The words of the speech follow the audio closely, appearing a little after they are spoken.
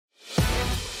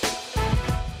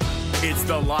It's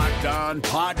the Locked On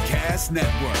Podcast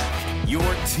Network, your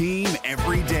team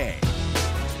every day.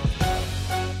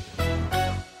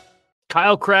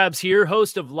 Kyle Krabs here,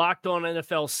 host of Locked On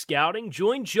NFL Scouting.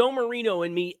 Join Joe Marino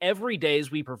and me every day as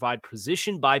we provide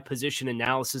position-by-position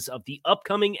analysis of the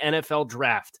upcoming NFL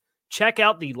Draft. Check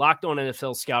out the Locked On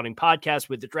NFL Scouting podcast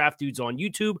with the Draft Dudes on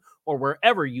YouTube or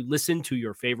wherever you listen to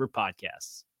your favorite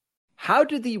podcasts. How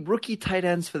did the rookie tight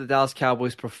ends for the Dallas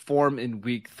Cowboys perform in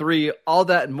Week 3? All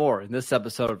that and more in this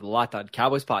episode of the Locked On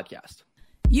Cowboys podcast.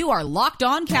 You are Locked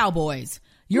On Cowboys,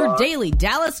 your daily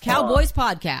Dallas Cowboys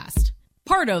podcast.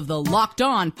 Part of the Locked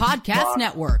On Podcast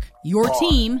Network, your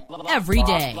team every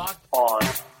day. Locked On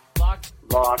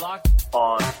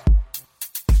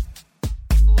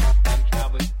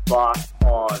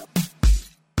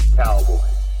Cowboys.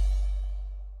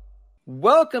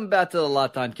 Welcome back to the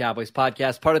Locked On Cowboys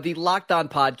podcast, part of the Locked On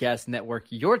Podcast Network,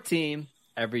 your team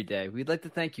every day. We'd like to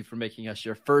thank you for making us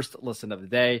your first listen of the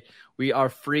day. We are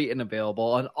free and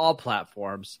available on all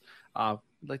platforms.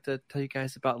 We'd like to tell you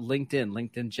guys about LinkedIn.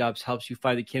 LinkedIn Jobs helps you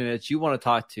find the candidates you want to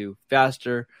talk to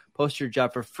faster. Post your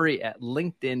job for free at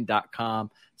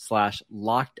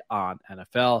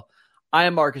linkedin.com/LockedOnNFL. I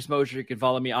am Marcus Mosher. You can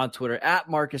follow me on Twitter at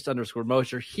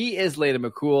Marcus_Mosher. He is Landon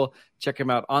McCool. Check him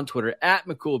out on Twitter at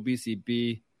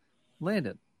McCoolBCB.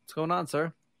 Landon, what's going on,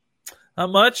 sir?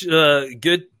 Not much.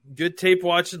 Good tape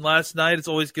watching last night. It's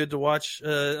always good to watch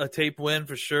a tape win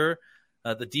for sure.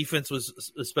 The defense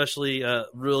was especially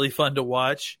really fun to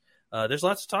watch. There's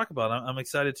lots to talk about. I'm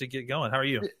excited to get going. How are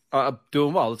you?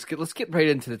 Doing well. Let's get right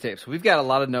into the tape. So we've got a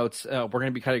lot of notes. We're going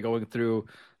to be kind of going through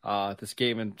this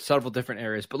game in several different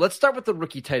areas. But let's start with the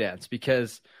rookie tight ends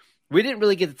because we didn't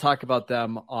really get to talk about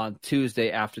them on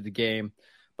Tuesday after the game.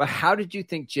 But how did you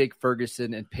think Jake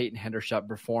Ferguson and Peyton Hendershot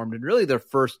performed in really their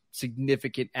first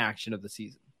significant action of the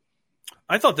season?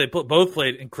 I thought they both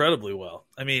played incredibly well.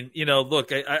 I mean,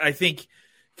 look, I think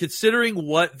considering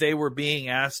what they were being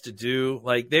asked to do,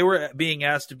 like they were being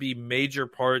asked to be major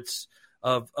parts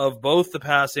of both the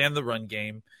pass and the run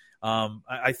game.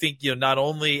 I think, not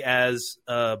only as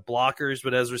blockers,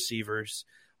 but as receivers.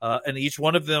 And each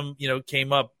one of them,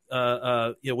 came up,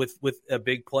 with a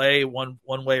big play one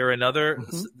way or another.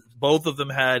 Mm-hmm. Both of them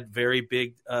had very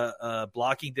big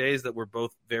blocking days that were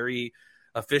both very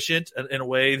efficient in a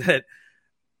way that,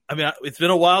 I mean, it's been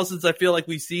a while since I feel like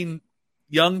we've seen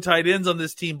young tight ends on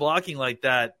this team blocking like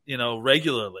that,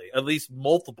 regularly, at least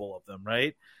multiple of them.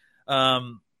 Right.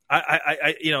 And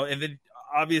then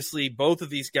obviously both of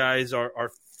these guys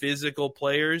are physical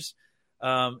players.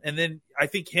 And then I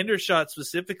think Hendershot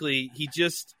specifically, he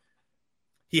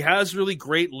has really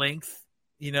great length,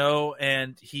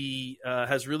 and he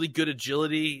has really good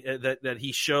agility that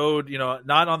he showed,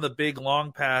 not on the big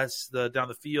long pass down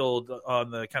the field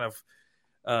on the kind of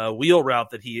wheel route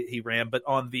that he ran, but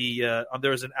on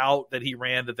there was an out that he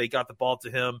ran that they got the ball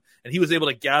to him, and he was able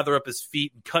to gather up his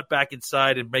feet and cut back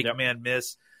inside and make a man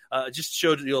miss. Just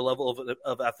showed a level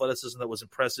of athleticism that was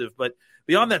impressive. But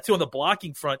beyond that, too, on the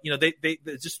blocking front, they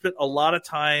just spent a lot of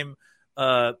time,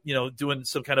 doing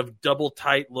some kind of double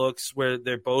tight looks where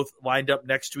they're both lined up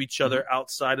next to each other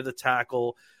outside of the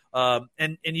tackle.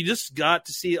 And you just got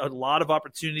to see a lot of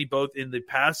opportunity both in the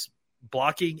pass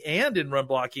blocking and in run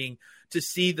blocking to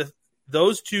see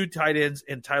those two tight ends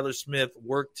and Tyler Smith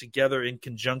work together in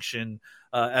conjunction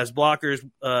as blockers,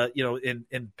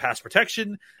 in pass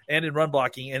protection and in run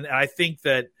blocking. And I think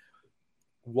that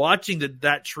watching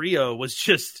that trio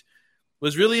was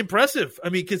really impressive. I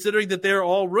mean, considering that they're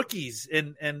all rookies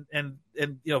and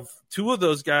two of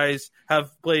those guys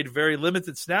have played very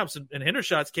limited snaps. In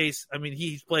Hendershot's case, I mean,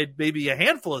 he's played maybe a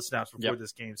handful of snaps before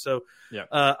this game. So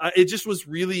it just was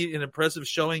really an impressive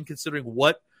showing considering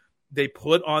what they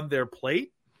put on their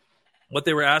plate, what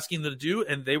they were asking them to do,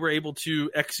 and they were able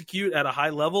to execute at a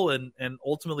high level and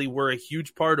ultimately were a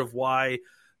huge part of why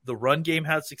the run game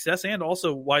had success and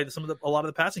also why a lot of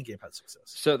the passing game had success.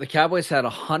 So the Cowboys had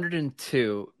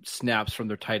 102 snaps from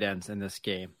their tight ends in this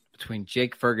game between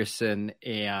Jake Ferguson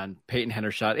and Peyton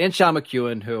Hendershot and Sean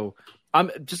McEwen, who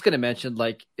I'm just going to mention,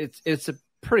 like it's a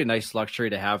pretty nice luxury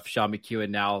to have Sean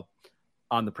McEwen now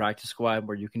on the practice squad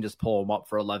where you can just pull him up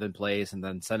for 11 plays and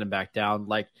then send him back down.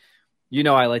 Like,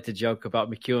 I like to joke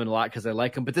about McEwen a lot because I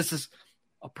like him, but this is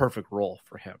a perfect role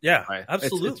for him. Yeah, right?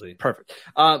 absolutely. It's perfect.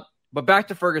 But back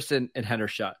to Ferguson and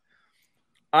Hendershot.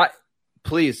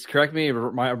 Please correct me if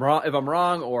I'm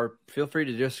wrong, or feel free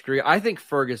to disagree. I think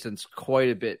Ferguson's quite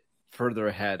a bit further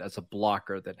ahead as a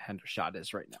blocker than Hendershot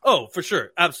is right now. Oh, for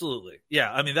sure. Absolutely. Yeah.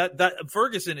 I mean, that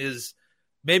Ferguson is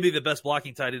maybe the best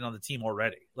blocking tight end on the team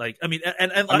already. Like, I mean,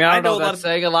 and I mean, I know that's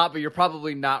saying a lot, but you're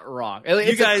probably not wrong.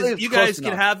 You guys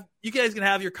can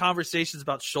have your conversations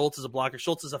about Schultz as a blocker.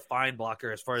 Schultz is a fine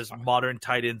blocker as far as modern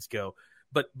tight ends go,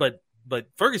 but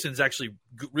Ferguson's actually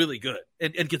really good,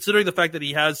 and considering the fact that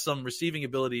he has some receiving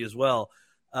ability as well.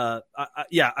 I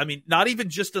mean, not even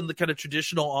just in the kind of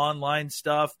traditional online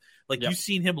stuff. Like you've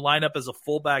seen him line up as a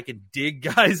fullback and dig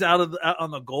guys out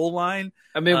on the goal line.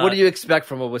 I mean, what do you expect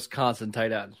from a Wisconsin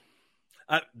tight end?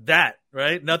 That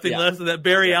right? Nothing less than that.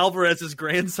 Barry Alvarez's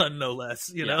grandson, no less.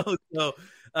 You know. So,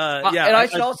 and I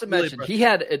should also mention he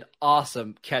had an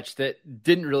awesome catch that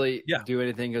didn't really do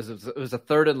anything. It was a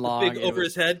third and long, big over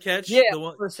his head catch. Yeah,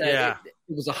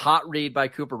 it was a hot read by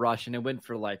Cooper Rush, and it went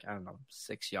for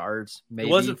 6 yards. Maybe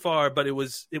it wasn't far, but it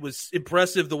was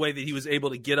impressive the way that he was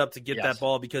able to get up to get that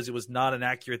ball because it was not an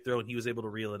accurate throw, and he was able to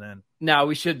reel it in. Now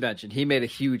we should mention he made a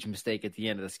huge mistake at the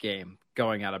end of this game,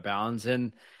 going out of bounds,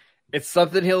 and it's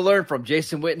something he'll learn from.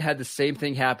 Jason Witten had the same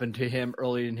thing happen to him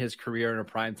early in his career in a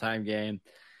primetime game.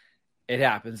 It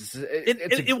happens.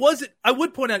 It wasn't. I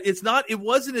would point out it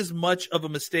wasn't as much of a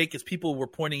mistake as people were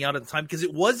pointing out at the time because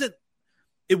it wasn't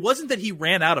that he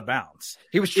ran out of bounds.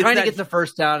 He was trying to get the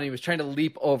first down, and he was trying to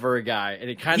leap over a guy, and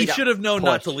he should have known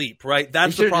not to leap. Right,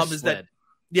 that's the problem. Is that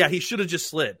he should have just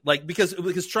slid. Like because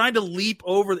trying to leap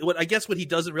over what he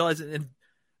doesn't realize, and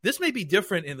this may be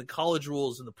different in the college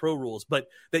rules and the pro rules, but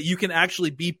that you can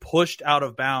actually be pushed out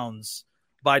of bounds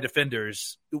by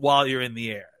defenders while you're in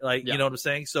the air. You know what I'm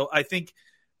saying? So I think,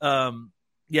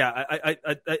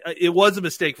 it was a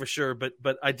mistake for sure, but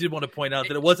I did want to point out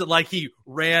that it wasn't like he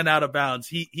ran out of bounds.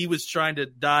 He was trying to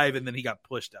dive and then he got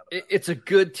pushed out of bounds. It's a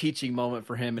good teaching moment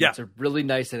for him. And it's a really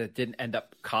nice that it didn't end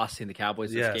up costing the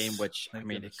Cowboys this game, which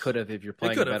it could have if you're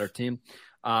playing a better team.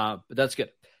 But that's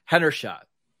good. Hendershot.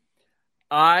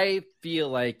 I feel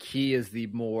like he is the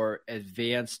more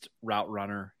advanced route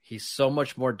runner. He's so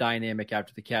much more dynamic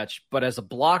after the catch. But as a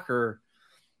blocker,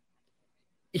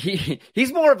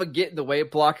 he's more of a get-in-the-way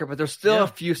blocker, but there's still a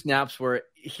few snaps where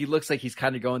he looks like he's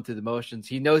kind of going through the motions.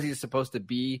 He knows he's supposed to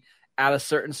be at a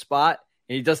certain spot,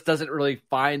 and he just doesn't really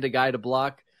find a guy to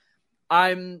block.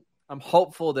 I'm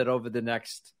hopeful that over the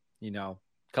next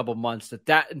couple months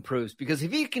that improves, because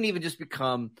if he can even just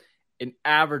become an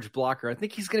average blocker, I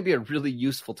think he's going to be a really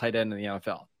useful tight end in the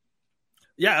NFL.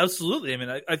 Yeah, absolutely. I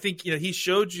mean, I think he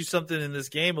showed you something in this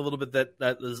game a little bit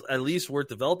that is at least worth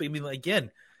developing. I mean,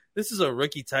 again, this is a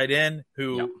rookie tight end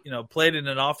who played in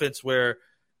an offense where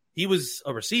he was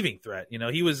a receiving threat.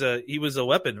 He was a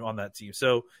weapon on that team.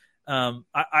 So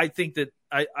I think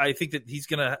that he's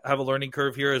going to have a learning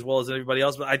curve here as well as everybody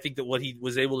else. But I think that what he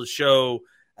was able to show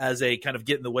as a kind of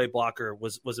get in the way blocker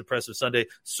was impressive Sunday.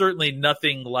 Certainly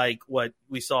nothing like what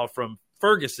we saw from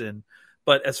Ferguson.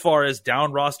 But as far as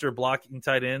down roster blocking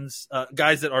tight ends,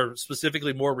 guys that are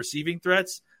specifically more receiving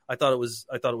threats, I thought it was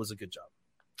a good job.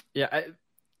 Yeah.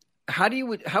 How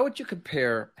would you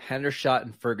compare Hendershot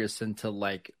and Ferguson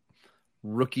to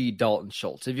rookie Dalton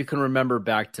Schultz? If you can remember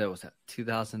back to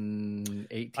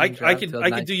 2018? I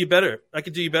can do you better. I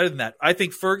can do you better than that. I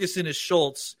think Ferguson is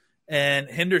Schultz and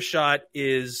Hendershot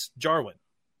is Jarwin,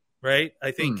 right?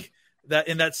 I think that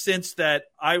in that sense that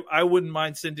I wouldn't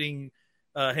mind sending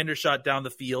Hendershot down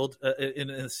the field in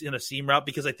a seam route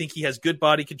because I think he has good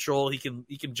body control. He can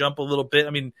jump a little bit. I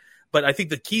mean, but I think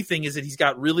the key thing is that he's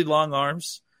got really long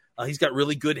arms. He's got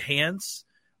really good hands,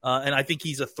 and I think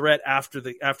he's a threat after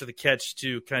the catch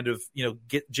to kind of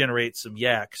generate some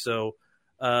yak. So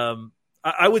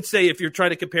I would say if you're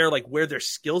trying to compare where their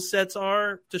skill sets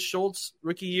are to Schultz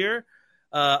rookie year,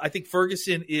 I think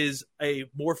Ferguson is a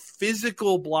more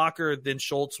physical blocker than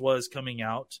Schultz was coming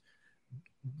out.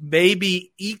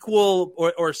 Maybe equal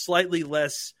or slightly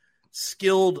less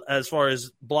skilled as far as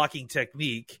blocking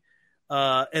technique.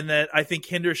 And that I think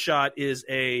Hendershot is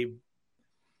a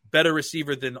better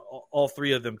receiver than all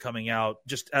three of them coming out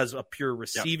just as a pure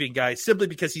receiving guy, simply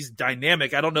because he's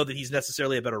dynamic. I don't know that he's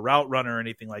necessarily a better route runner or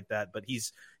anything like that, but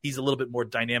he's a little bit more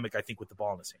dynamic, I think, with the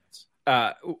ball in his hands.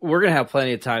 We're going to have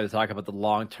plenty of time to talk about the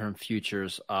long-term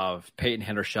futures of Peyton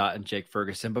Hendershot and Jake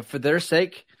Ferguson, but for their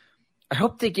sake, I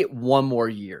hope they get one more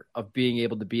year of being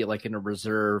able to be in a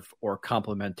reserve or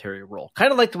complementary role.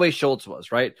 Kind of like the way Schultz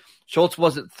was, right? Schultz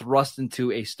wasn't thrust into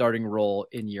a starting role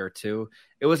in year 2.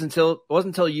 It wasn't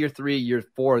until year 3, year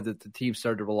 4 that the team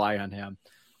started to rely on him.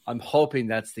 I'm hoping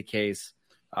that's the case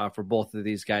for both of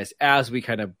these guys as we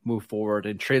kind of move forward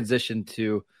and transition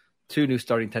to 2 new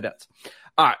starting tight ends.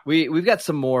 All right, we've got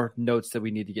some more notes that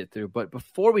we need to get through. But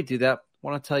before we do that, I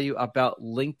want to tell you about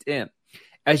LinkedIn.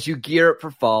 As you gear up for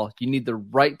fall, you need the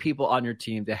right people on your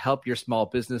team to help your small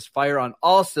business fire on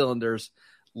all cylinders.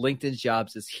 LinkedIn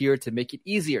Jobs is here to make it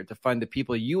easier to find the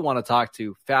people you want to talk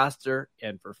to faster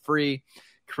and for free.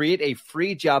 Create a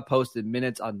free job post in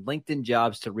minutes on LinkedIn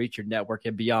Jobs to reach your network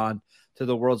and beyond to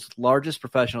the world's largest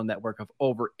professional network of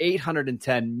over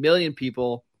 810 million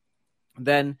people.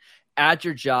 Then add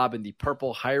your job in the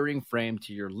purple hiring frame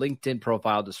to your LinkedIn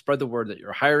profile to spread the word that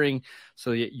you're hiring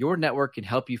so that your network can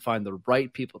help you find the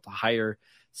right people to hire.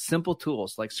 Simple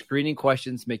tools like screening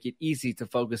questions make it easy to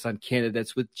focus on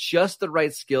candidates with just the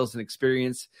right skills and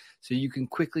experience so you can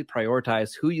quickly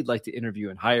prioritize who you'd like to interview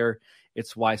and hire.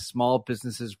 It's why small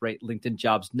businesses rate LinkedIn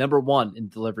Jobs #1 in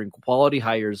delivering quality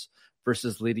hires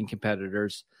versus leading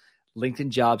competitors. LinkedIn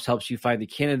Jobs helps you find the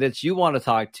candidates you want to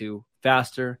talk to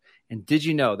faster. And did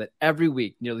you know that every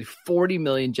week, nearly 40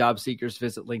 million job seekers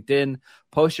visit LinkedIn?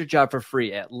 Post your job for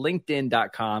free at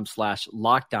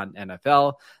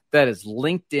linkedin.com/LockedOnNFL. That is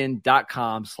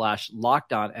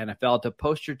linkedin.com/LockedOnNFL to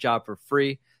post your job for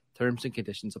free. Terms and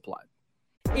conditions apply.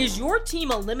 Is your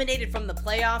team eliminated from the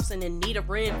playoffs and in need of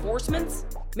reinforcements?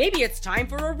 Maybe it's time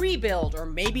for a rebuild, or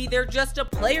maybe they're just a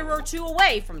player or two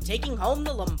away from taking home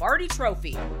the Lombardi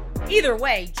Trophy. Either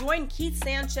way, join Keith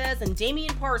Sanchez and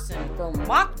Damian Parson for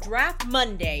Mock Draft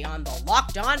Monday on the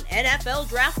Locked On NFL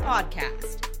Draft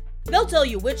Podcast. They'll tell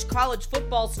you which college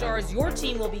football stars your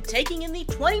team will be taking in the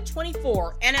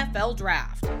 2024 NFL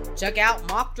Draft. Check out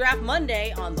Mock Draft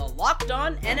Monday on the Locked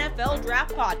On NFL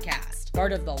Draft Podcast,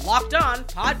 part of the Locked On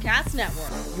Podcast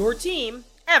Network, your team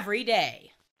every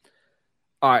day.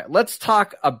 All right, let's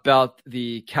talk about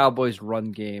the Cowboys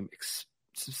run game,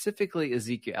 specifically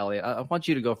Ezekiel Elliott. I want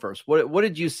you to go first. What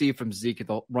did you see from Zeke in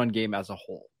the run game as a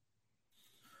whole?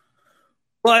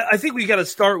 Well, I think we got to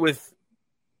start with,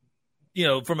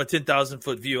 from a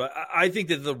 10,000-foot view. I think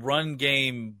that the run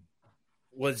game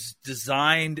was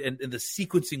designed and the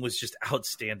sequencing was just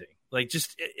outstanding.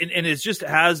 And it just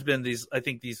has been these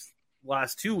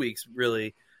last 2 weeks,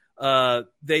 really.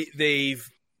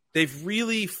 They've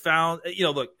really found,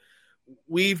 look,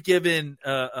 we've given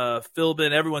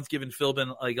Philbin, everyone's given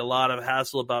Philbin like a lot of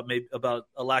hassle about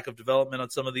a lack of development on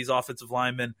some of these offensive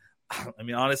linemen. I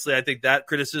mean, honestly, I think that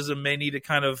criticism may need to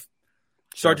kind of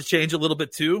start to change a little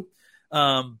bit too.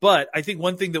 But I think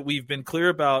one thing that we've been clear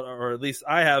about, or at least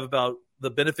I have, about the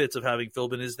benefits of having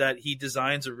Philbin is that he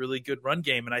designs a really good run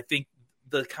game. And I think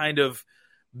the kind of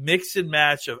mix and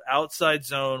match of outside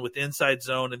zone with inside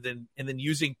zone and then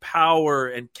using power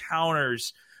and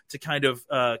counters to kind of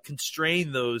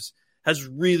constrain those has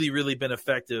really, really been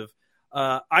effective.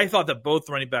 I thought that both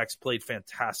running backs played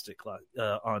fantastic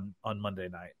on Monday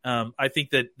night. I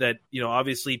think that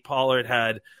obviously Pollard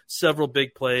had several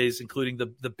big plays, including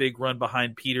the big run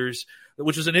behind Peters,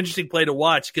 which was an interesting play to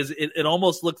watch because it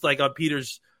almost looked like on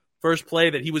Peters' first play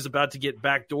that he was about to get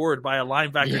backdoored by a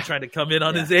linebacker trying to come in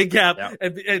on his A-gap. Yeah.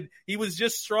 And he was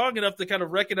just strong enough to kind of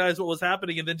recognize what was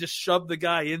happening and then just shove the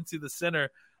guy into the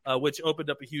center, which opened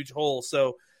up a huge hole.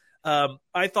 So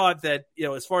I thought that,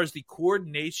 as far as the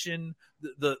coordination,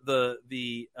 the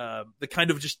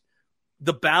kind of just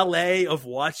the ballet of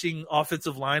watching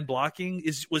offensive line blocking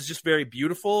was just very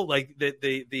beautiful. Like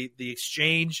the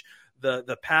exchange,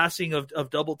 the passing of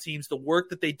double teams, the work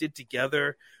that they did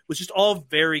together was just all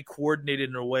very coordinated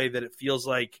in a way that it feels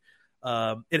like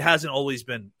it hasn't always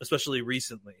been, especially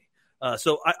recently.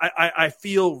 So I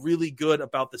feel really good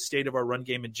about the state of our run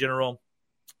game in general.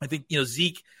 I think,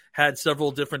 Zeke had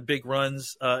several different big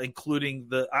runs, including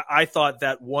I thought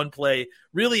that one play,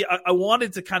 really, I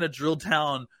wanted to kind of drill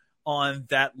down on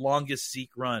that longest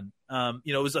Zeke run.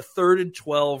 It was a 3rd and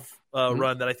 12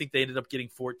 run that I think they ended up getting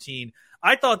 14.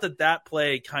 I thought that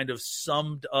play kind of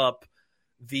summed up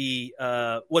the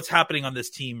what's happening on this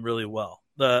team really well.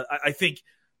 I think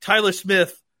Tyler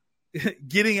Smith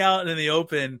getting out in the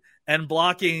open and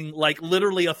blocking like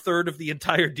literally a third of the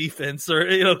entire defense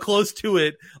or, close to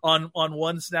it on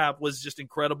one snap was just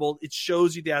incredible. It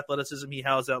shows you the athleticism he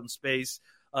has out in space.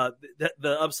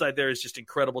 The upside there is just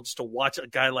incredible, just to watch a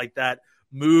guy like that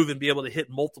move and be able to hit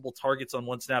multiple targets on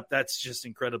one snap. That's just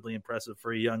incredibly impressive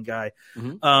for a young guy.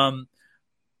 Mm-hmm.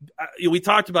 We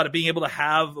talked about it being able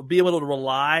to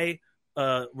rely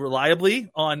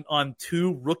reliably on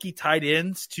two rookie tight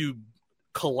ends to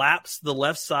collapse the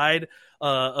left side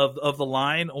of the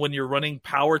line when you're running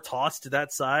power toss to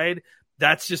that side.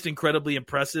 That's just incredibly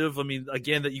impressive. I mean,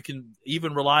 again, that you can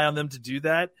even rely on them to do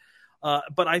that.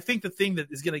 But I think the thing that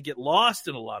is going to get lost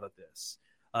in a lot of this,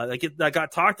 that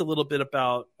got talked a little bit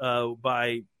about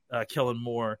by Kellen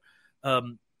Moore,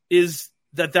 is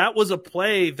that was a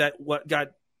play that what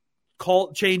got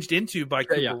changed into by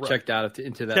Cooper Rush. Checked out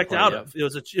into that. Checked play, out of. It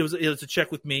was a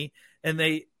check with me,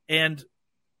 and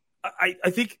I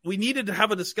think we needed to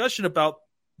have a discussion about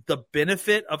the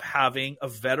benefit of having a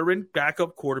veteran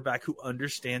backup quarterback who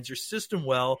understands your system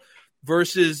well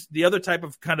versus the other type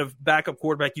of kind of backup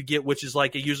quarterback you get, which is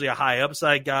like usually a high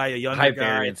upside guy, a younger high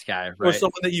variance guy, right? Or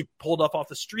someone that you pulled off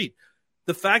the street.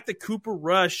 The fact that Cooper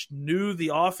Rush knew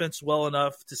the offense well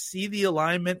enough to see the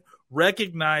alignment,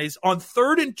 recognize on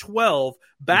 3rd and 12,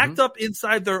 backed up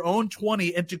inside their own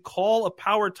 20, and to call a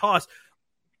power toss.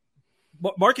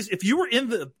 Marcus, if you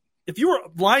were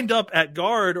lined up at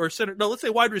guard or center, no, let's say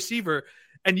wide receiver,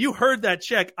 and you heard that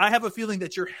check, I have a feeling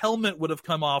that your helmet would have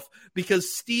come off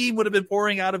because steam would have been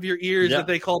pouring out of your ears that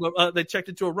they called they checked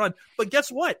into a run. But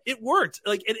guess what? It worked.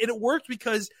 It worked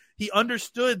because he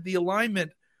understood the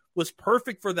alignment was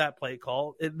perfect for that play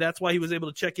call, and that's why he was able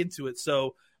to check into it.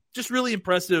 So just really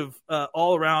impressive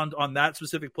all around on that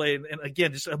specific play. And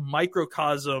again, just a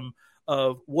microcosm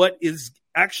of what is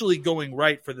actually going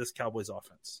right for this Cowboys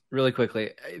offense. Really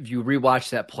quickly, if you rewatch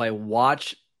that play,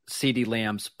 watch CeeDee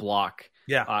Lamb's block.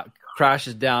 Yeah.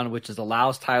 Crashes down, which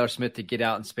allows Tyler Smith to get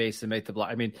out in space and make the block.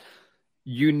 I mean,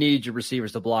 you need your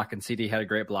receivers to block, and CD had a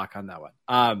great block on that one.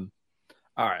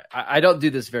 All right. I don't do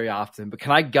this very often, but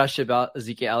can I gush about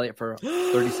Ezekiel Elliott for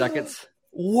 30 seconds?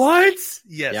 What?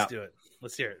 Yes, do it.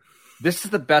 Let's hear it. This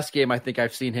is the best game I think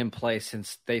I've seen him play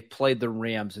since they played the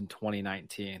Rams in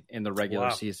 2019 in the regular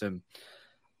season.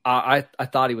 I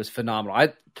thought he was phenomenal.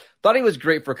 I thought he was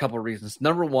great for a couple of reasons.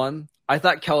 Number one, I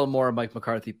thought Kellen Moore and Mike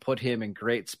McCarthy put him in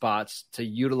great spots to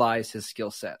utilize his skill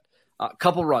set. A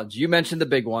couple runs. You mentioned the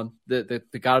big one that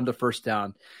got him the first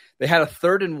down. They had a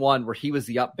 3rd and 1 where he was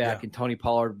the up back and Tony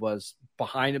Pollard was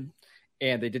behind him,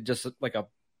 and they did just like a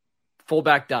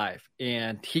fullback dive,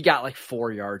 and he got like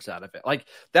 4 yards out of it. Like,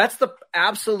 that's the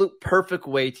absolute perfect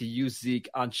way to use Zeke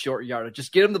on short yardage.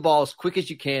 Just get him the ball as quick as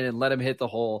you can and let him hit the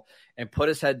hole and put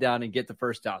his head down and get the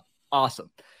first down. Awesome.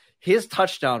 His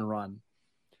touchdown run,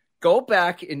 go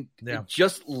back and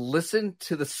just listen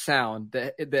to the sound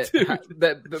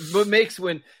that makes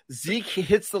when Zeke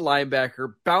hits the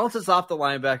linebacker, bounces off the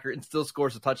linebacker, and still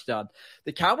scores a touchdown.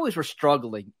 The Cowboys were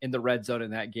struggling in the red zone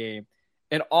in that game.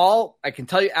 And all I can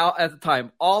tell you at the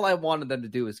time, all I wanted them to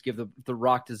do is give the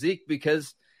rock to Zeke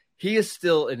because he is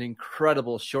still an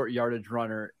incredible short yardage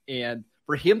runner. And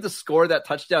for him to score that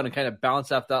touchdown and kind of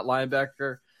bounce off that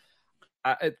linebacker,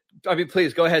 I mean,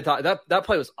 please go ahead. That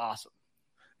play was awesome.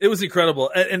 It was incredible.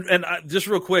 And just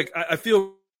real quick, I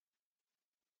feel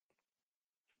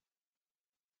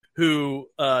who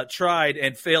tried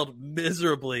and failed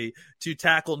miserably to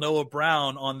tackle Noah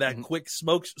Brown on that quick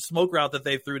smoke route that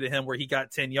they threw to him where he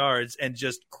got 10 yards and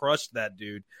just crushed that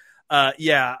dude.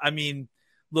 I mean,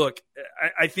 look,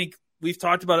 I think we've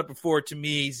talked about it before. To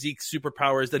me, Zeke's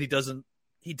superpower is that he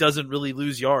doesn't really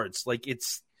lose yards. Like,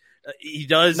 it's he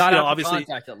does not obviously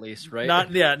contact at least, right? I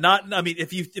mean,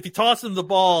 if you toss him the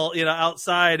ball,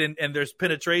 outside and there's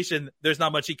penetration, there's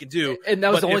not much he can do. And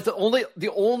that was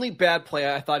the only bad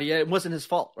play I thought he had. It wasn't his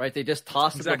fault, right? They just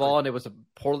tossed him the ball and it was a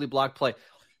poorly blocked play.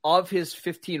 Of his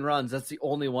 15 runs, that's the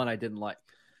only one I didn't like.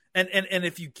 And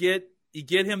if you get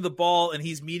him the ball and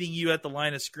he's meeting you at the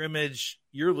line of scrimmage,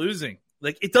 you're losing.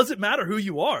 Like, it doesn't matter who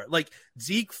you are. Like,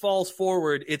 Zeke falls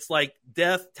forward. It's like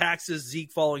death taxes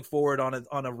Zeke falling forward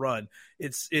on a run.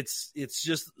 It's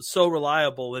just so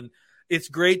reliable. And it's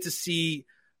great to see.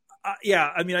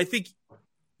 I mean, I think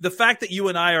the fact that you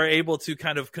and I are able to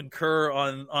kind of concur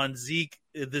on Zeke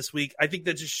this week, I think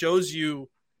that just shows you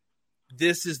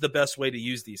this is the best way to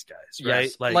use these guys,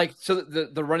 right? Yes. So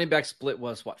the running back split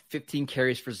was 15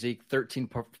 carries for Zeke, 13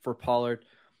 for Pollard.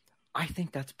 I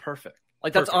think that's perfect.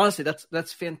 Like, that's honestly,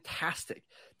 that's fantastic.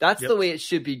 That's the way it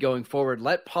should be going forward.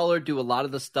 Let Pollard do a lot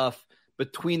of the stuff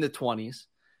between the 20s.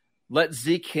 Let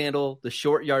Zeke handle the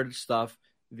short yardage stuff,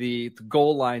 the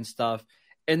goal line stuff.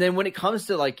 And then when it comes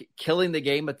to like killing the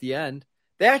game at the end,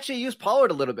 they actually used Pollard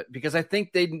a little bit because I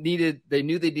think they knew they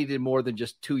needed more than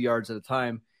just 2 yards at a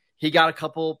time. He got a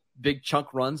couple big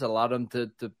chunk runs that allowed him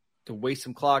to waste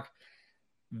some clock.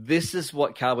 This is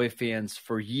what Cowboy fans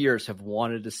for years have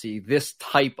wanted to see, this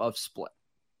type of split.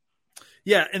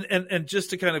 Yeah, and just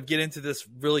to kind of get into this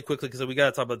really quickly, because we got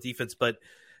to talk about defense, but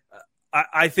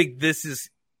I think this is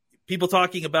people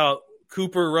talking about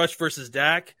Cooper Rush versus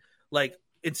Dak. Like,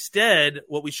 instead,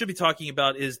 what we should be talking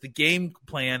about is the game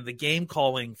plan, the game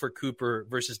calling for Cooper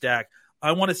versus Dak.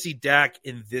 I want to see Dak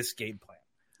in this game plan.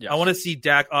 Yes. I want to see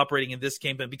Dak operating in this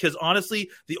game plan because, honestly,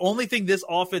 the only thing this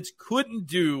offense couldn't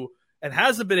do and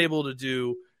hasn't been able to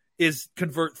do is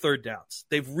convert third downs.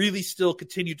 They've really still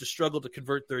continued to struggle to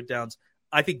convert third downs.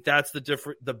 I think that's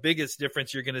the biggest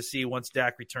difference you're going to see once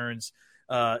Dak returns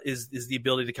is the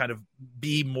ability to kind of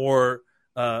be more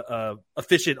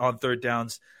efficient on third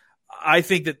downs. I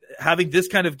think that having this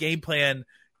kind of game plan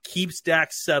keeps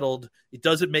Dak settled. It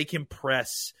doesn't make him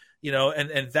press,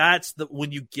 and that's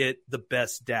when you get the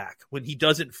best Dak, when he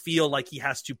doesn't feel like he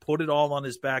has to put it all on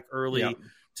his back early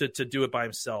to do it by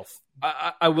himself.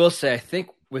 I will say, I think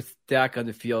with Dak on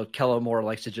the field, Kellen Moore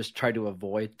likes to just try to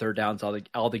avoid third downs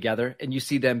altogether, and you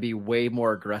see them be way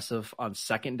more aggressive on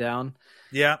second down.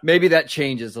 Yeah. Maybe that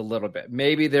changes a little bit.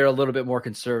 Maybe they're a little bit more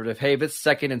conservative. Hey, if it's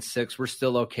 2nd and 6, we're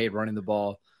still okay running the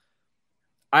ball.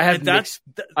 I have mixed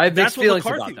feelings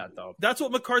about that, though. That's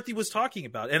what McCarthy was talking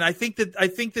about, and I think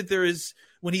that there is,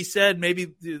 when he said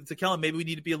maybe to Kellen, maybe we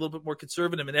need to be a little bit more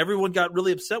conservative, and everyone got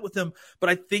really upset with him. But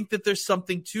I think that there's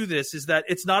something to this, is that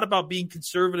it's not about being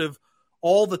conservative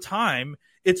all the time.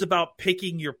 It's about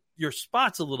picking your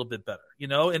spots a little bit better,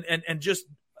 and just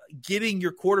getting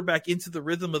your quarterback into the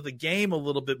rhythm of the game a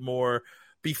little bit more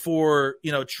before,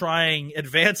 trying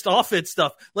advanced offense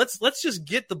stuff. Let's just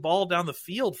get the ball down the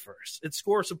field first and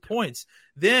score some points.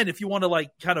 Then if you want to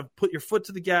kind of put your foot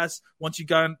to the gas, once you've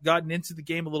gotten into the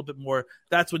game a little bit more,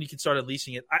 that's when you can start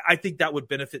unleashing it. I think that would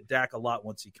benefit Dak a lot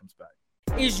once he comes back.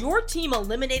 Is your team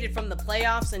eliminated from the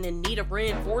playoffs and in need of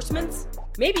reinforcements?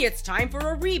 Maybe it's time for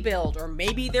a rebuild, or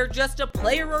maybe they're just a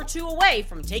player or two away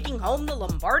from taking home the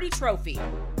Lombardi Trophy.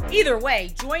 Either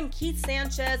way, join Keith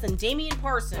Sanchez and Damian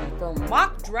Parson for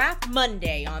Mock Draft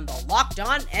Monday on the Locked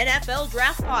On NFL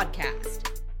Draft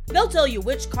Podcast. They'll tell you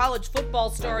which college football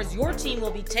stars your team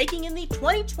will be taking in the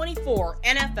 2024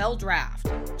 NFL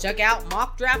Draft. Check out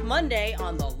Mock Draft Monday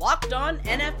on the Locked On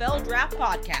NFL Draft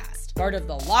Podcast, part of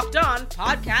the Locked On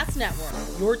Podcast Network,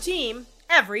 your team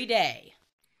every day.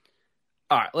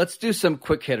 All right, let's do some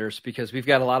quick hitters because we've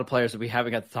got a lot of players that we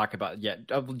haven't got to talk about yet.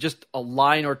 Just a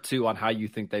line or two on how you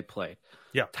think they played.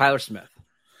 Yeah. Tyler Smith.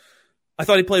 I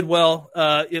thought he played well.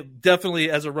 Definitely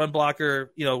as a run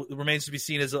blocker, it remains to be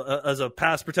seen as a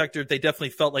pass protector. They definitely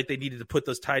felt like they needed to put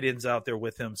those tight ends out there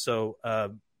with him. So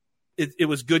it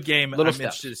was a good game. I'm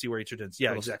interested to see where he turns.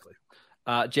 Yeah, exactly.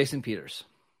 Jason Peters.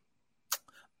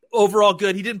 Overall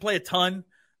good. He didn't play a ton.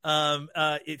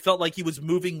 It felt like he was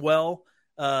moving well.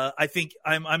 I think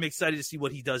I'm excited to see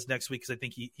what he does next week, because I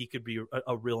think he could be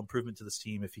a real improvement to this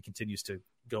team if he continues to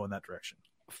go in that direction.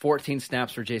 14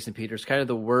 snaps for Jason Peters. Kind of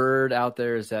the word out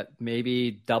there is that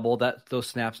maybe double those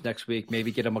snaps next week,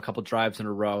 maybe get him a couple drives in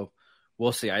a row.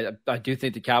 We'll see. I do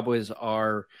think the Cowboys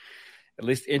are at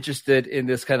least interested in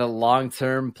this kind of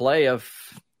long-term play of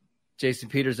Jason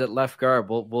Peters at left guard.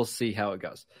 We'll see how it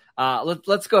goes.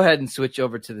 Let's go ahead and switch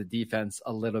over to the defense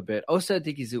a little bit. Osa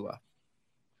Odighizuwa.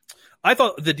 I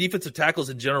thought the defensive tackles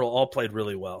in general all played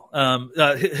really well.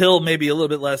 Hill maybe a little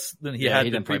bit less than he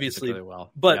had been previously,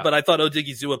 well. But I thought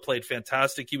Odighizuwa played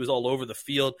fantastic. He was all over the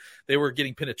field. They were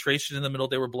getting penetration in the middle.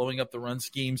 They were blowing up the run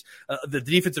schemes. The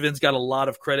defensive ends got a lot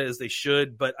of credit, as they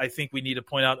should, but I think we need to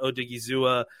point out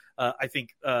Odighizuwa. I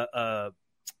think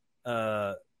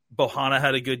Bohanna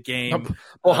had a good game.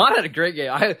 Bohanna had a great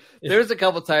game. There's a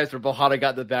couple times where Bohanna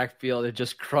got in the backfield and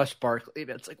just crushed Barkley.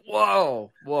 It's like,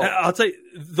 whoa. I'll tell you,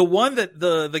 the one that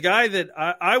the guy that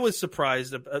I was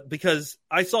surprised because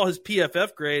I saw his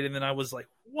PFF grade and then I was like,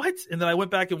 what? And then I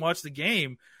went back and watched the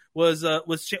game was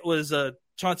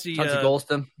Chauncey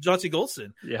Golston. Chauncey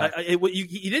Golston. Yeah.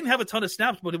 He didn't have a ton of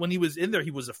snaps, but when he was in there,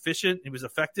 he was efficient. He was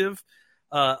effective.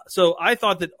 So I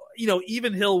thought that,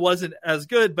 even Hill wasn't as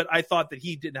good, but I thought that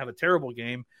he didn't have a terrible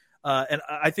game. And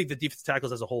I think the defensive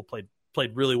tackles as a whole played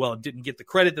really well and didn't get the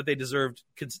credit that they deserved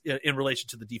in relation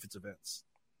to the defensive ends.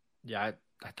 Yeah,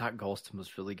 I thought Golston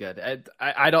was really good.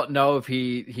 I don't know if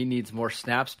he needs more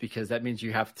snaps, because that means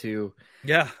you have to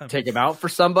take him out for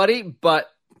somebody. But,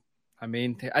 I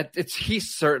mean, he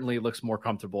certainly looks more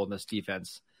comfortable in this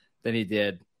defense than he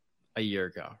did a year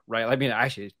ago, right? I mean,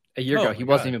 actually, a year ago, he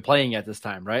wasn't even playing at this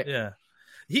time, right? Yeah.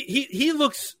 He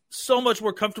looks so much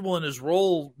more comfortable in his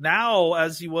role now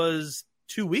as he was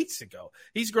 2 weeks ago.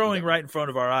 He's growing right in front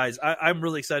of our eyes. I'm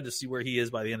really excited to see where he is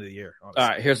by the end of the year. Honestly. All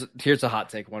right, here's a hot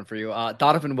take one for you.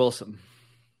 Donovan Wilson.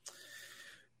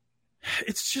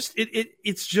 It's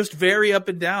just very up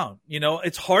and down.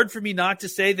 It's hard for me not to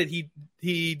say that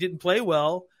he didn't play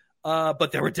well.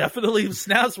 But there were definitely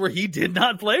snaps where he did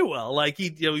not play well. Like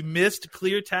he missed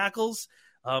clear tackles.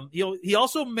 He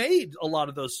also made a lot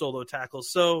of those solo tackles.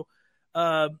 So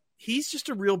he's just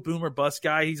a real boomer bust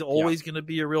guy. He's always going to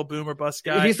be a real boomer bust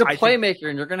guy. He's a playmaker,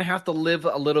 and you're going to have to live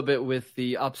a little bit with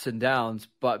the ups and downs.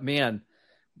 But man,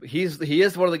 he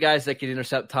is one of the guys that can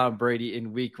intercept Tom Brady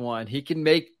in week 1. He can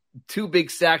make 2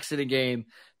 big sacks in a game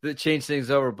that change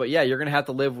things over. But yeah, you're going to have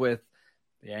to live with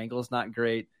the angle is not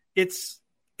great. It's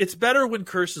better when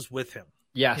Curse is with him.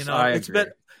 Yes, you know, I it's agree.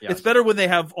 better. It's better when they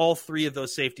have all three of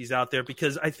those safeties out there,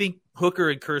 because I think Hooker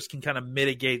and Kearse can kind of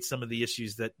mitigate some of the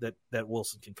issues that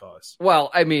Wilson can cause. Well,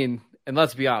 I mean, and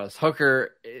let's be honest,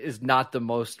 Hooker is not the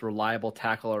most reliable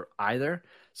tackler either.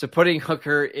 So putting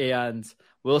Hooker and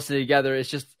Wilson together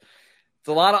is it's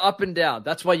a lot of up and down.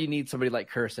 That's why you need somebody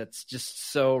like Kearse that's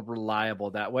just so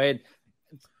reliable that way. And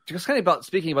just kind of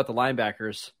speaking about the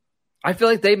linebackers, I feel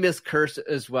like they miss Kearse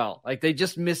as well. Like they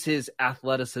just miss his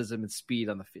athleticism and speed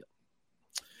on the field.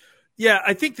 Yeah,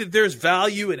 I think that there's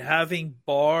value in having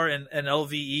Barr and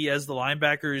LVE as the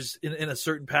linebackers in a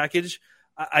certain package.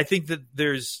 I think that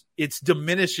it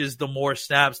diminishes the more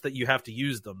snaps that you have to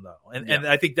use them, though. And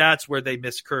I think that's where they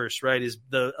miss Kearse, right, is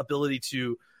the ability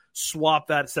to swap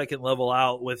that second level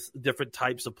out with different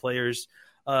types of players.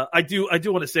 I do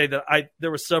want to say that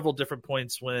there were several different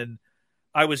points when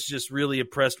I was just really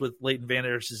impressed with Leighton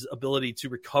Vander Esch's ability to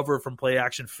recover from play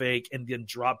action fake and then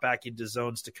drop back into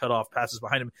zones to cut off passes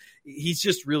behind him. He's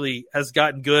just really has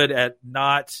gotten good at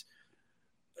not,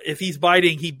 if he's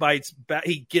biting, he bites back,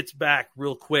 he gets back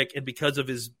real quick. And because of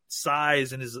his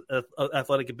size and his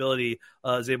athletic ability,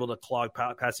 is able to clog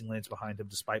passing lanes behind him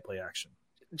despite play action.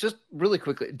 Just really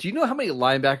quickly, do you know how many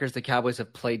linebackers the Cowboys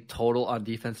have played total on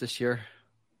defense this year?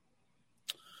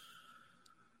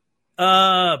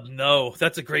 No,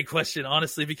 that's a great question,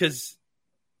 honestly, because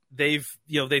they've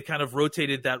kind of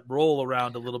rotated that role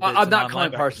around a little bit. I'm not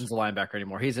calling Parsons a linebacker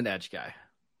anymore. He's an edge guy.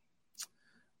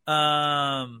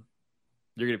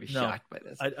 You're going to be shocked by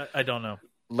this. I don't know.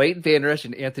 Leighton Vander Esch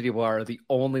and Anthony Barr are the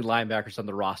only linebackers on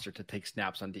the roster to take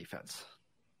snaps on defense.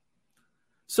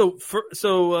 So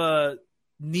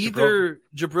neither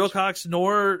Jabril Cox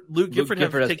nor Luke Gifford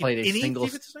have taken any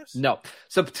defensive snaps? No.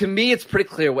 So to me, it's pretty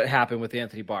clear what happened with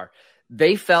Anthony Barr.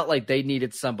 They felt like they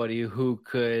needed somebody who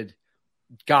could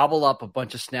gobble up a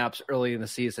bunch of snaps early in the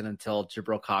season until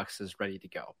Jabril Cox is ready to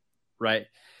go, right?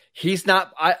 He's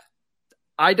not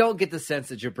 – I don't get the sense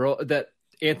that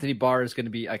Anthony Barr is going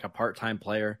to be like a part-time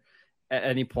player at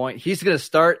any point. He's going to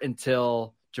start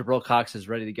until Jabril Cox is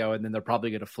ready to go, and then they're probably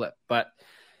going to flip. But –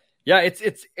 yeah,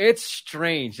 it's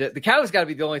strange. The Cowboys got to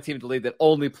be the only team in the league that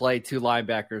only play two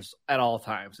linebackers at all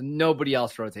times, and nobody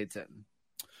else rotates in.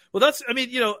 Well,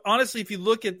 honestly, if you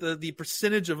look at the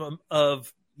percentage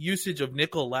of usage of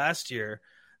nickel last year,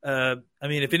 if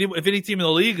any team in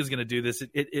the league is going to do this,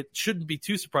 it shouldn't be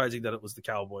too surprising that it was the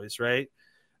Cowboys, right?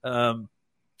 But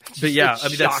yeah,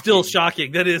 that's still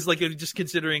shocking. That is just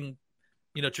considering,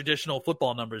 traditional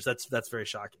football numbers. That's very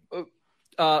shocking.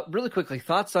 Really quickly,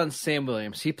 thoughts on Sam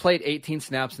Williams. He played 18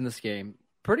 snaps in this game.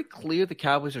 Pretty clear the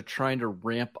Cowboys are trying to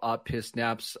ramp up his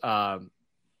snaps.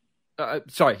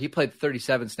 He played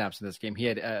 37 snaps in this game. He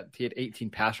had 18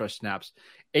 pass rush snaps.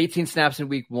 18 snaps in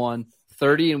week 1,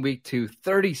 30 in week 2,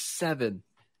 37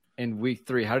 in week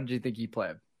 3. How did you think he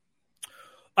played?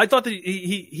 I thought that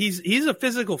he's a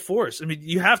physical force. I mean,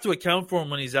 you have to account for him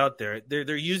when he's out there.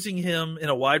 They're using him in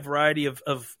a wide variety of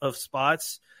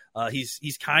spots.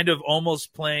 He's kind of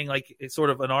almost playing like sort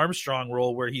of an Armstrong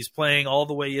role where he's playing all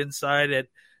the way inside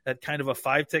at kind of a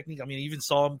 5 technique. I mean, even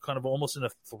saw him kind of almost in a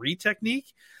 3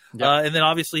 technique. Yep. And then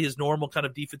obviously his normal kind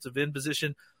of defensive end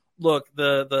position. Look,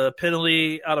 the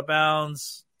penalty out of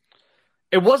bounds.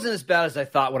 It wasn't as bad as I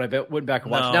thought when I went back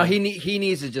and watched. No. Now he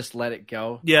needs to just let it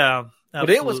go. Yeah, absolutely. But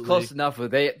it was close enough where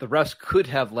the refs could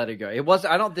have let it go. It was.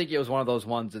 I don't think it was one of those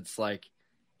ones. It's like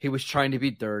he was trying to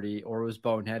be dirty or it was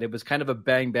bonehead. It was kind of a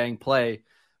bang play.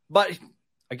 But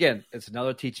again, it's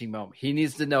another teaching moment. He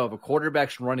needs to know if a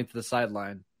quarterback's running to the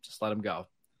sideline, just let him go.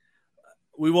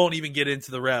 We won't even get into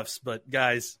the refs, but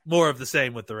guys, more of the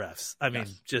same with the refs. I mean,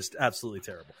 just absolutely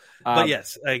terrible. But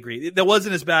yes, I agree. That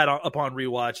wasn't as bad upon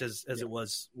rewatch as it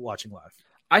was watching live.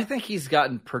 I think he's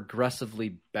gotten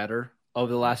progressively better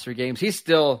over the last 3 games. He's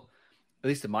still, at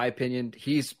least in my opinion,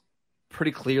 he's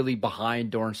pretty clearly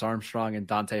behind Dorrance Armstrong and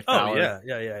Dante Fowler. Oh,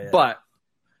 yeah. But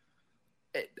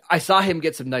I saw him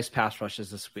get some nice pass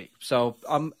rushes this week. So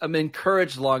I'm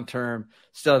encouraged long-term.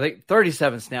 Still, I think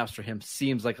 37 snaps for him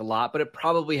seems like a lot, but it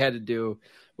probably had to do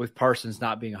with Parsons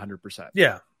not being 100%.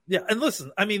 Yeah. And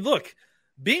listen, I mean, look,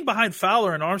 being behind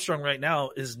Fowler and Armstrong right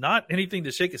now is not anything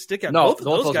to shake a stick at. No, both of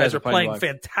those guys are playing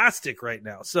fantastic right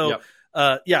now. So,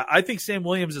 I think Sam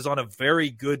Williams is on a very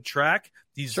good track.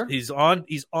 He's on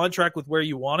track with where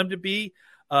you want him to be.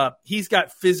 He's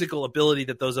got physical ability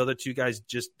that those other 2 guys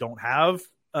just don't have.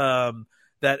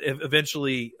 That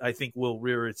eventually I think will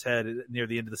rear its head near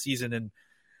the end of the season. And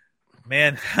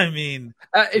man, I mean,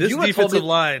 this defensive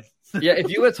line.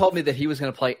 If you had told me that he was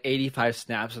going to play 85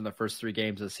 snaps in the first 3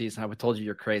 games of the season, I would have told you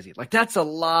you're crazy. Like, that's a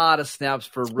lot of snaps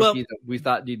for rookies that we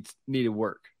thought needed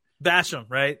work. Basham,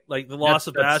 right? Like the loss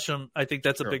of Basham, I think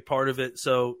that's a big part of it.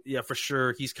 So yeah, for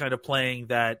sure, he's kind of playing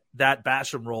that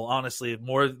Basham role. Honestly,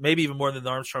 maybe even more than the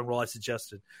Armstrong role I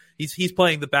suggested. He's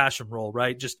playing the Basham role,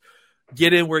 right? Just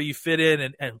get in where you fit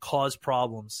in and cause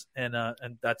problems, and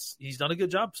he's done a good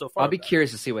job so far. I'll be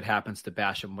curious to see what happens to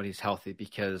Basham when he's healthy,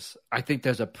 because I think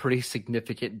there's a pretty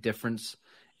significant difference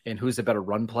in who's a better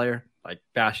run player. Like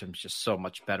Basham's just so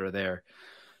much better there.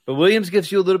 But Williams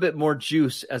gives you a little bit more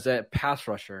juice as a pass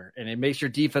rusher, and it makes your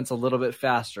defense a little bit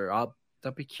faster. I'll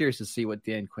be curious to see what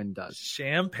Dan Quinn does.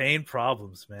 Champagne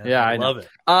problems, man. Yeah, I love it.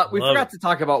 We forgot to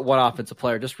talk about one offensive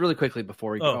player just really quickly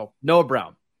before we go. Noah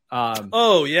Brown.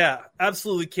 Oh yeah,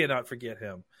 absolutely cannot forget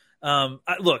him.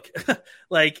 Look,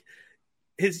 like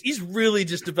he's really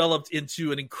just developed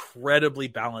into an incredibly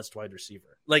balanced wide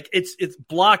receiver. Like it's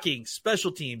blocking,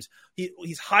 special teams.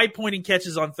 He's high pointing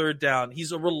catches on third down.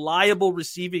 He's a reliable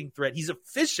receiving threat. He's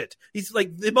efficient. He's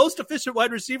like the most efficient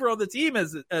wide receiver on the team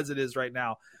as it is right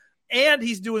now. And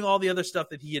he's doing all the other stuff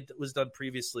that was done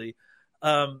previously.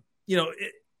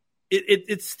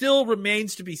 It still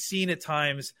remains to be seen at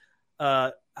times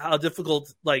how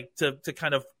difficult, like to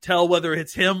kind of tell whether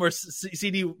it's him or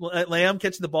CeeDee Lamb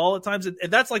catching the ball at times, and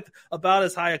that's like about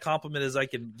as high a compliment as I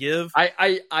can give.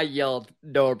 I yelled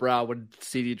Noah Brown when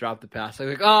CeeDee dropped the pass. I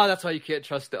was like, oh, that's why you can't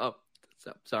trust the up.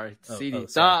 Sorry, CeeDee.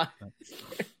 Sorry.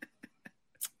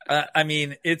 I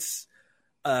mean, it's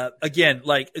again,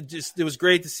 like it was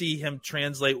great to see him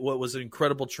translate what was an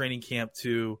incredible training camp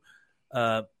to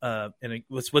and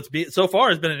so far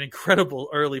has been an incredible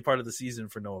early part of the season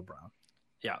for Noah Brown.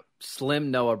 Yeah, slim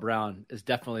Noah Brown is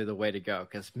definitely the way to go,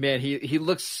 because, man, he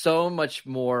looks so much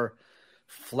more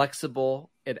flexible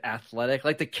and athletic.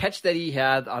 Like the catch that he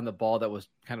had on the ball that was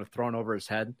kind of thrown over his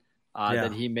head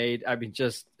that he made. I mean,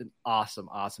 just an awesome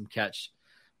catch.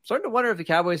 I'm starting to wonder if the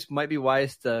Cowboys might be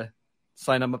wise to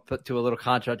sign him up to a little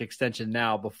contract extension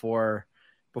now before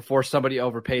somebody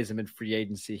overpays him in free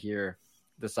agency here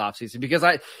this offseason, because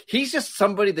he's just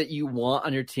somebody that you want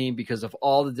on your team because of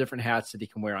all the different hats that he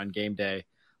can wear on game day.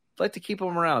 I'd like to keep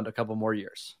him around a couple more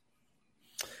years.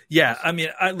 Yeah, I mean,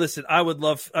 I would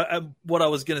love what I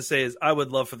was going to say is I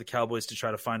would love for the Cowboys to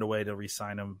try to find a way to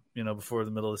re-sign him, before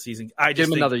the middle of the season. Give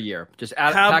him another year. Just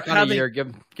pack on a year.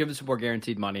 Give him some more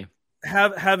guaranteed money.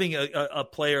 Having a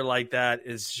player like that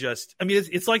is just, I mean,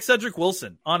 it's like Cedric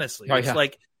Wilson, honestly. It's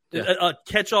like a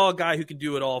catch-all guy who can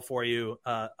do it all for you.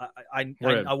 I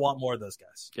want more of those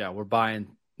guys. Yeah, we're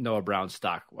buying Noah Brown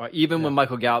stock. Even when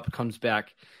Michael Gallup comes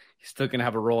back, he's still going to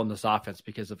have a role in this offense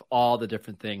because of all the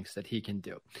different things that he can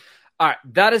do. All right,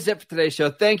 that is it for today's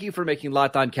show. Thank you for making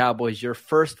Locked On Cowboys your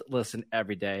first listen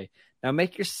every day. Now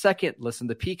make your second listen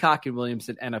to Peacock and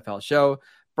Williamson NFL show.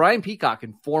 Brian Peacock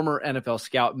and former NFL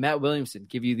scout Matt Williamson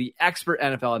give you the expert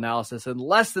NFL analysis in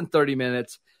less than 30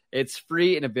 minutes. It's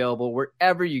free and available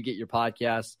wherever you get your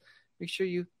podcasts. Make sure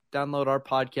you download our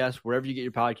podcast wherever you get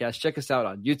your podcasts. Check us out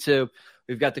on YouTube.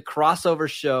 We've got the crossover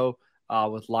show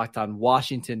with Locked On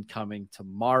Washington coming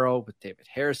tomorrow with David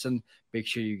Harrison. Make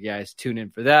sure you guys tune in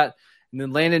for that. And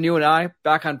then Landon, you and I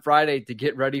back on Friday to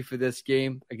get ready for this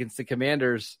game against the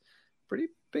Commanders. Pretty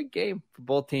big game for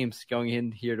both teams going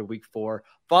in here to week 4.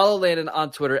 Follow Landon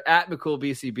on Twitter at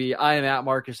McCoolBCB. I am at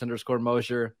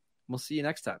Marcus_Mosher. We'll see you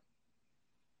next time.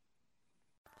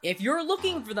 If you're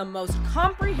looking for the most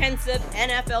comprehensive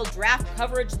NFL draft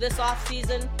coverage this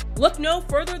offseason, look no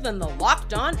further than the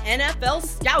Locked On NFL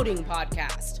Scouting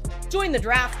Podcast. Join the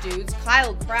draft dudes,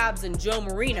 Kyle Krabs and Joe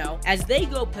Marino, as they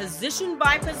go position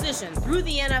by position through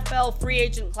the NFL free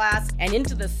agent class and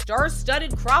into the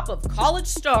star-studded crop of college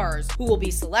stars who will be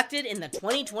selected in the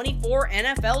 2024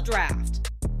 NFL Draft.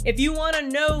 If you want to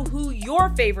know who your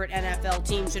favorite NFL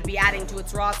team should be adding to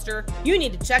its roster, you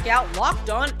need to check out Locked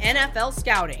On NFL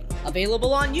Scouting,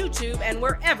 available on YouTube and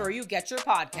wherever you get your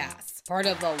podcasts. Part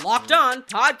of the Locked On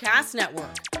Podcast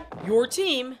Network, your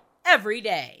team every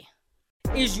day.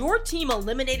 Is your team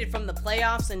eliminated from the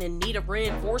playoffs and in need of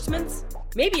reinforcements?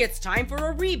 Maybe it's time for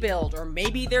a rebuild, or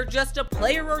maybe they're just a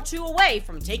player or two away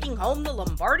from taking home the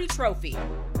Lombardi Trophy.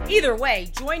 Either way,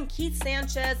 join Keith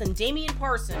Sanchez and Damian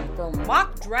Parson for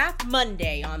Mock Draft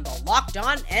Monday on the Locked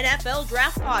On NFL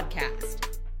Draft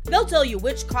Podcast. They'll tell you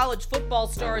which college football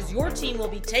stars your team will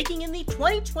be taking in the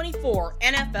 2024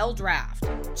 NFL Draft.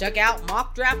 Check out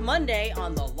Mock Draft Monday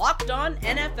on the Locked On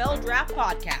NFL Draft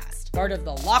Podcast, part of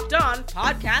the Locked On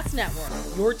Podcast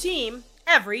Network, your team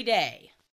every day.